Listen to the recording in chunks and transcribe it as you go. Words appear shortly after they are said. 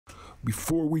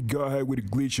Before we go ahead with the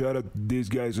glitch, shout out to these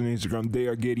guys on Instagram. They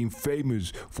are getting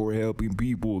famous for helping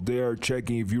people. They are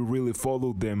checking if you really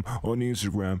follow them on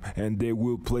Instagram, and they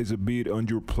will place a bid on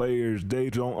your players. They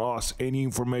don't ask any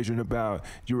information about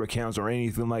your accounts or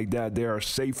anything like that. They are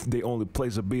safe. They only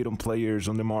place a bid on players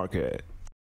on the market.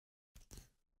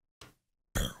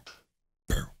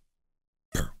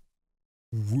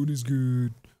 What is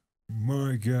good?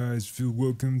 My guys, feel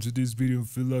welcome to this video.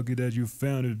 Feel lucky that you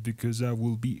found it, because I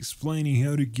will be explaining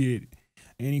how to get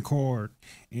any card,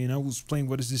 and I will explain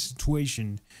what is the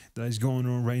situation that is going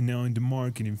on right now in the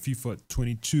market in FIFA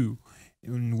 22,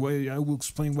 and why I will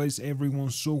explain why is everyone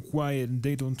so quiet and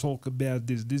they don't talk about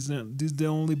this. This is the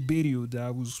only video that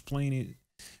I will explain it,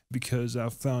 because I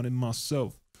found it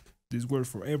myself. This works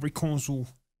for every console,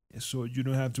 so you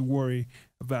don't have to worry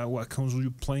about what console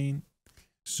you're playing.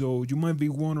 So you might be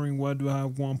wondering, why do I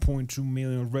have 1.2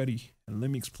 million already? And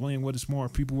let me explain what the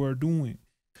smart people are doing.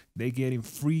 They getting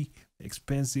free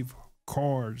expensive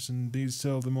cards and they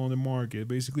sell them on the market.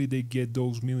 Basically, they get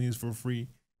those millions for free.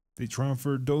 They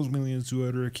transfer those millions to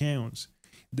other accounts.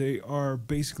 They are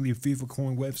basically FIFA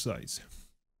coin websites.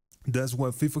 That's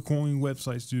what FIFA coin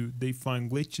websites do. They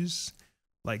find glitches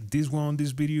like this one on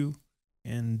this video,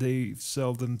 and they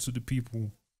sell them to the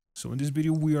people. So in this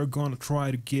video, we are gonna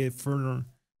try to get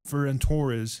Ferran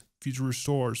Torres future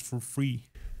stars for free.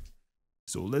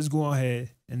 So let's go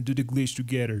ahead and do the glitch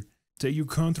together. Take your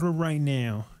controller right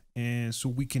now, and so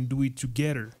we can do it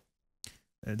together.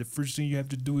 The first thing you have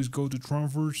to do is go to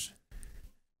transfers.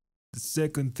 The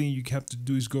second thing you have to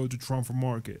do is go to transfer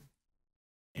market.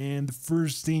 And the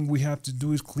first thing we have to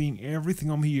do is clean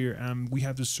everything on here, and we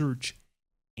have to search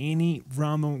any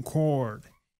random card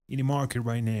in the market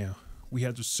right now. We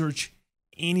have to search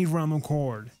any random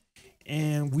card,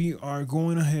 and we are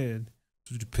going ahead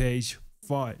to the page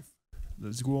 5.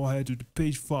 Let's go ahead to the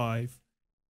page 5,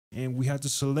 and we have to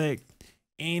select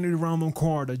any random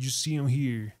card that you see on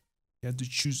here. You have to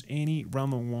choose any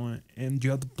random one, and you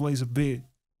have to place a bid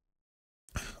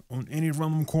on any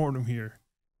random card on here.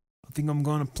 I think I'm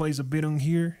gonna place a bid on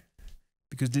here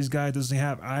because this guy doesn't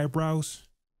have eyebrows,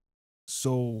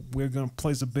 so we're gonna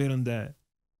place a bid on that.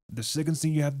 The second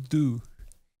thing you have to do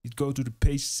is go to the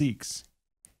page 6,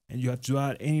 and you have to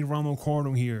add any random card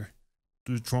on here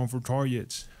to the transfer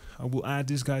targets. I will add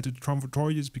this guy to the transfer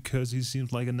targets because he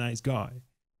seems like a nice guy.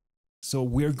 So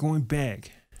we're going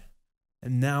back,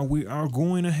 and now we are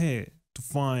going ahead to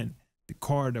find the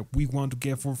card that we want to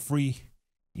get for free.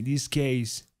 In this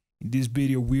case, in this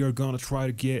video, we are gonna try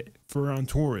to get Ferran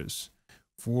Torres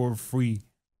for free.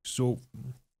 So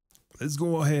let's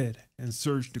go ahead and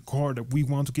search the card that we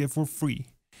want to get for free.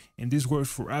 And this works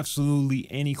for absolutely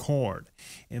any card.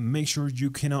 And make sure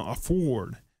you cannot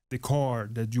afford the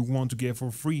card that you want to get for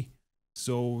free.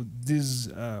 So this,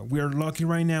 we are lucky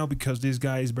right now because this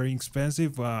guy is very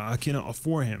expensive. I cannot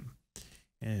afford him.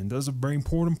 And that's a very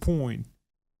important point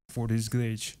for this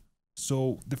glitch.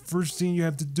 So the first thing you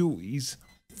have to do is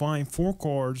find 4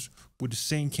 cards with the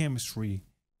same chemistry.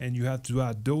 And you have to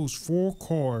add those 4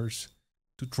 cards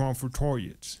to transfer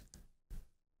targets.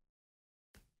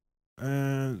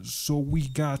 And so we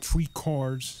got 3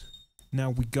 cards. Now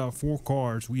we got 4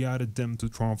 cards. We added them to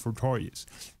transfer targets.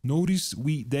 Notice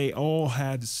they all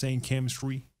had the same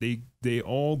chemistry. They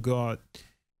all got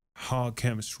hot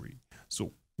chemistry.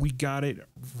 So we got it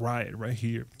right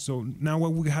here. So now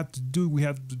what we have to do, we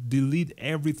have to delete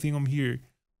everything on here.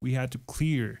 We had to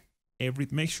clear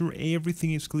make sure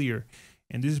everything is clear.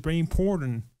 And this is very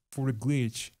important for the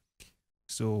glitch.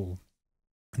 So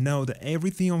now that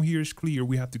everything on here is clear,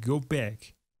 we have to go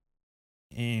back,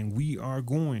 and we are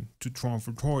going to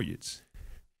transfer targets,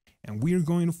 and we are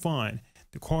going to find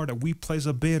the card that we place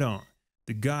a bid on,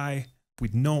 the guy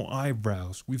with no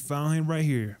eyebrows. We found him right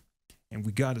here, and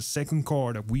we got a second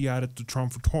card that we added to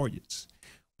transfer targets.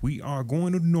 We are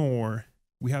going to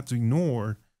we have to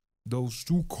ignore those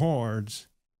 2 cards,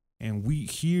 and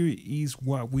here is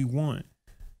what we want.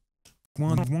 We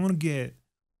want to get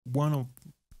one of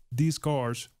these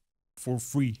cards for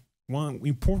free. One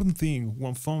important thing,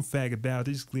 one fun fact about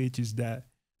this glitch is that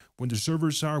when the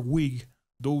servers are weak,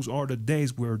 those are the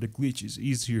days where the glitch is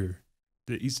easier.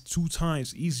 It's 2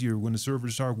 times easier when the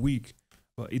servers are weak,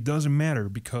 but it doesn't matter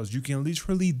because you can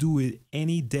literally do it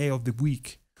any day of the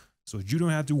week. So you don't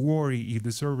have to worry if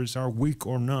the servers are weak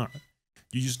or not.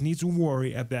 You just need to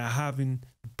worry about having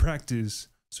practice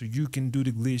so you can do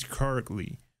the glitch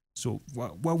correctly. So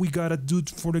what we gotta do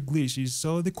for the glitch is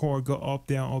select the card, go up,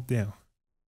 down, up, down.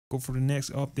 Go for the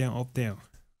next, up, down, up, down.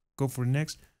 Go for the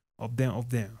next, up, down, up,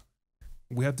 down.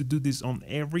 We have to do this on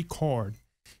every card,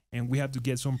 and we have to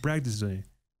get some practice in it,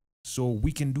 so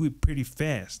we can do it pretty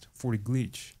fast for the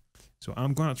glitch. So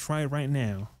I'm gonna try it right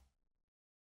now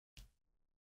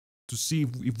to see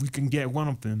if we can get one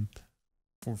of them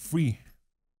for free.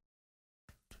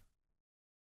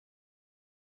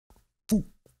 Foo,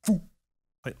 foo.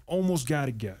 I almost got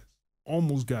it, guys.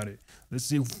 Almost got it. Let's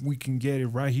see if we can get it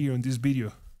right here on this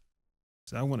video.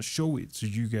 So I want to show it to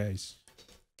you guys.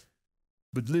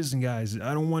 But listen, guys,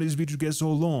 I don't want this video to get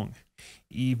so long.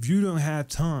 If you don't have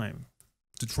time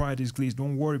to try this glitch,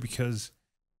 don't worry, because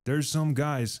there's some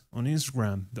guys on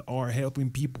Instagram that are helping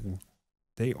people.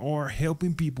 They are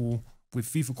helping people with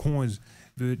FIFA coins.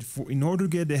 But in order to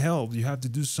get the help, you have to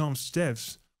do some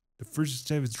steps. The first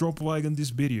step is drop a like on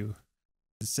this video.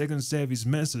 The second step is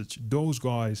message those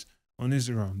guys on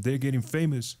Instagram. They're getting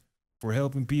famous for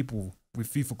helping people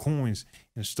with FIFA coins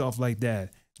and stuff like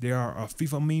that. They are a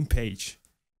FIFA meme page,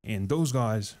 and those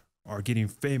guys are getting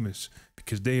famous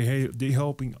because they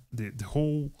helping the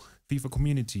whole FIFA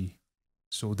community.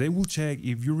 So they will check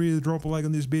if you really drop a like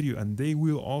on this video, and they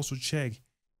will also check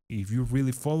if you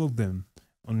really follow them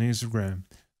on Instagram.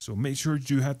 So make sure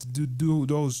you have to do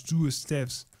those 2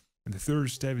 steps. And the third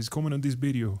step is comment on this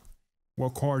video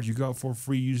what card you got for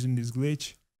free using this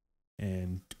glitch,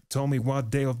 and tell me what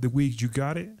day of the week you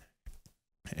got it.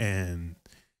 And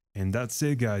that's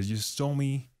it, guys. Just tell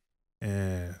me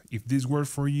if this worked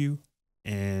for you,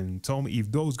 and tell me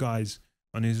if those guys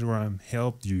on Instagram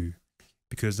helped you,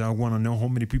 because I want to know how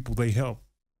many people they help.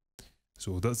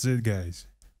 So that's it, guys.